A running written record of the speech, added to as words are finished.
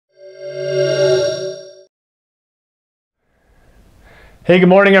Hey, good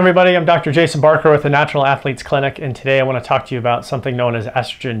morning everybody. I'm Dr. Jason Barker with the Natural Athletes Clinic, and today I want to talk to you about something known as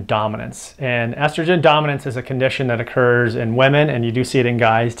estrogen dominance. And estrogen dominance is a condition that occurs in women, and you do see it in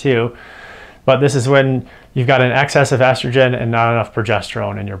guys too. But this is when you've got an excess of estrogen and not enough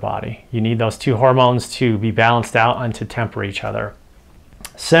progesterone in your body. You need those two hormones to be balanced out and to temper each other.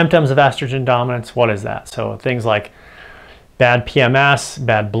 Symptoms of estrogen dominance, what is that? So things like bad PMS,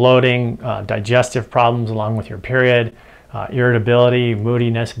 bad bloating, digestive problems along with your period, irritability,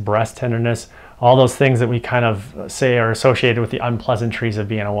 moodiness, breast tenderness, all those things that we kind of say are associated with the unpleasantries of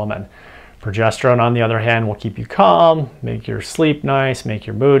being a woman. Progesterone, on the other hand, will keep you calm, make your sleep nice, make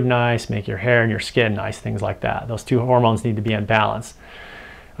your mood nice, make your hair and your skin nice, things like that. Those two hormones need to be in balance.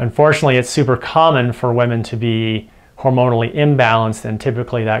 Unfortunately, it's super common for women to be hormonally imbalanced, and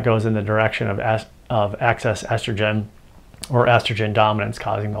typically that goes in the direction of excess estrogen or estrogen dominance,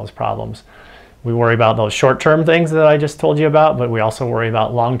 causing those problems. We worry about those short-term things that I just told you about, but we also worry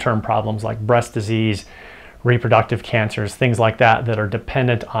about long-term problems like breast disease, reproductive cancers, things like that that are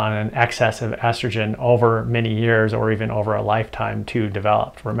dependent on an excess of estrogen over many years or even over a lifetime to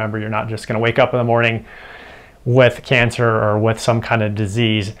develop. Remember, you're not just going to wake up in the morning with cancer or with some kind of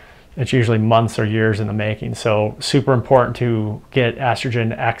disease. It's usually months or years in the making. So super important to get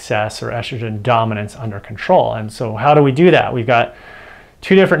estrogen excess or estrogen dominance under control. And so how do we do that? We've got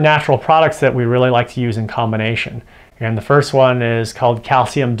two different natural products that we really like to use in combination. And the first one is called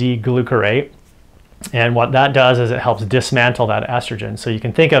calcium D-glucarate. And what that does is it helps dismantle that estrogen. So you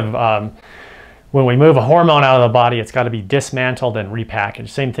can think of when we move a hormone out of the body, it's got to be dismantled and repackaged.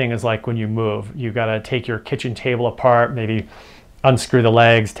 Same thing as like when you move. You've got to take your kitchen table apart, maybe unscrew the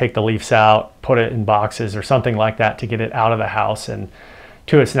legs, take the leaves out, put it in boxes or something like that to get it out of the house and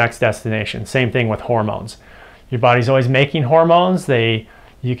to its next destination. Same thing with hormones. Your body's always making hormones.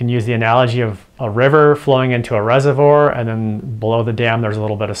 You can use the analogy of a river flowing into a reservoir, and then below the dam there's a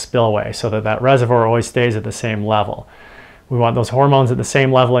little bit of spillway, so that reservoir always stays at the same level. We want those hormones at the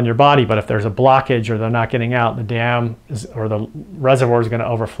same level in your body, but if there's a blockage or they're not getting out, the dam or the reservoir is going to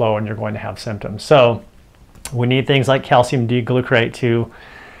overflow and you're going to have symptoms. So we need things like calcium D-glucarate to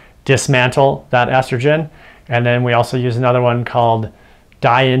dismantle that estrogen. And then we also use another one called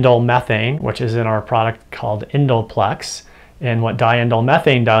diindolylmethane, which is in our product called Indoplex. And what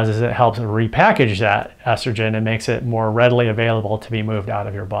diindolylmethane does is it helps repackage that estrogen and makes it more readily available to be moved out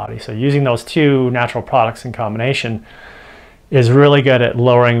of your body. So using those two natural products in combination is really good at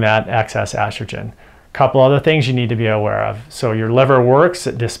lowering that excess estrogen. A couple other things you need to be aware of. So your liver works,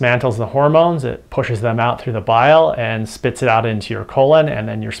 it dismantles the hormones, it pushes them out through the bile and spits it out into your colon, and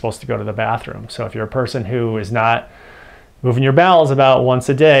then you're supposed to go to the bathroom. So if you're a person who is not moving your bowels about once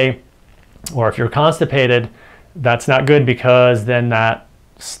a day, or if you're constipated, that's not good, because then that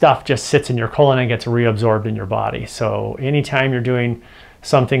stuff just sits in your colon and gets reabsorbed in your body. So anytime you're doing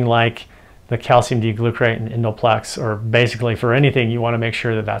something like the calcium D-glucarate and Indoplex, or basically for anything, you want to make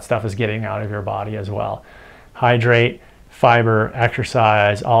sure that that stuff is getting out of your body as well. Hydrate, fiber,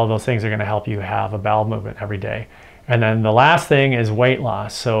 exercise, all of those things are going to help you have a bowel movement every day. And then the last thing is weight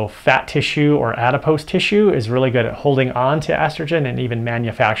loss. So fat tissue or adipose tissue is really good at holding on to estrogen and even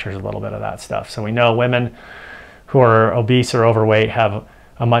manufactures a little bit of that stuff. So we know women who are obese or overweight have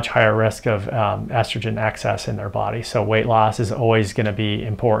a much higher risk of estrogen excess in their body. So weight loss is always going to be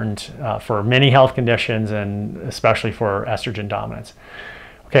important for many health conditions, and especially for estrogen dominance.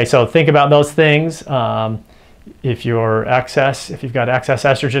 Okay, so think about those things. If you've got excess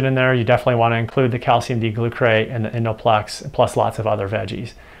estrogen in there, you definitely want to include the calcium D-glucarate and the Indoplex, plus lots of other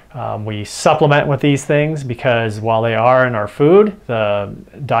veggies. We supplement with these things because while they are in our food, the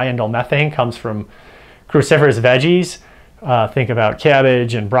diindolylmethane comes from cruciferous veggies. Think about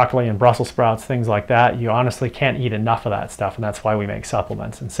cabbage and broccoli and Brussels sprouts, things like that. You honestly can't eat enough of that stuff, and that's why we make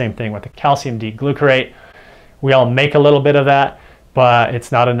supplements. And same thing with the calcium D-glucarate. We all make a little bit of that, but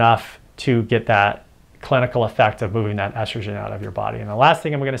it's not enough to get that clinical effect of moving that estrogen out of your body. And the last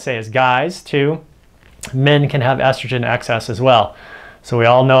thing I'm going to say is guys too, men can have estrogen excess as well. So we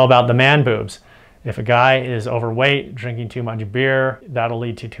all know about the man boobs. If a guy is overweight, drinking too much beer, that'll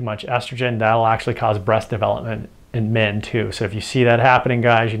lead to too much estrogen. That'll actually cause breast development in men too. So if you see that happening,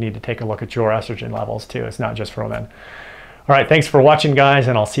 guys, you need to take a look at your estrogen levels too. It's not just for women. All right, thanks for watching, guys,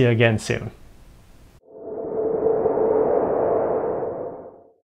 and I'll see you again soon.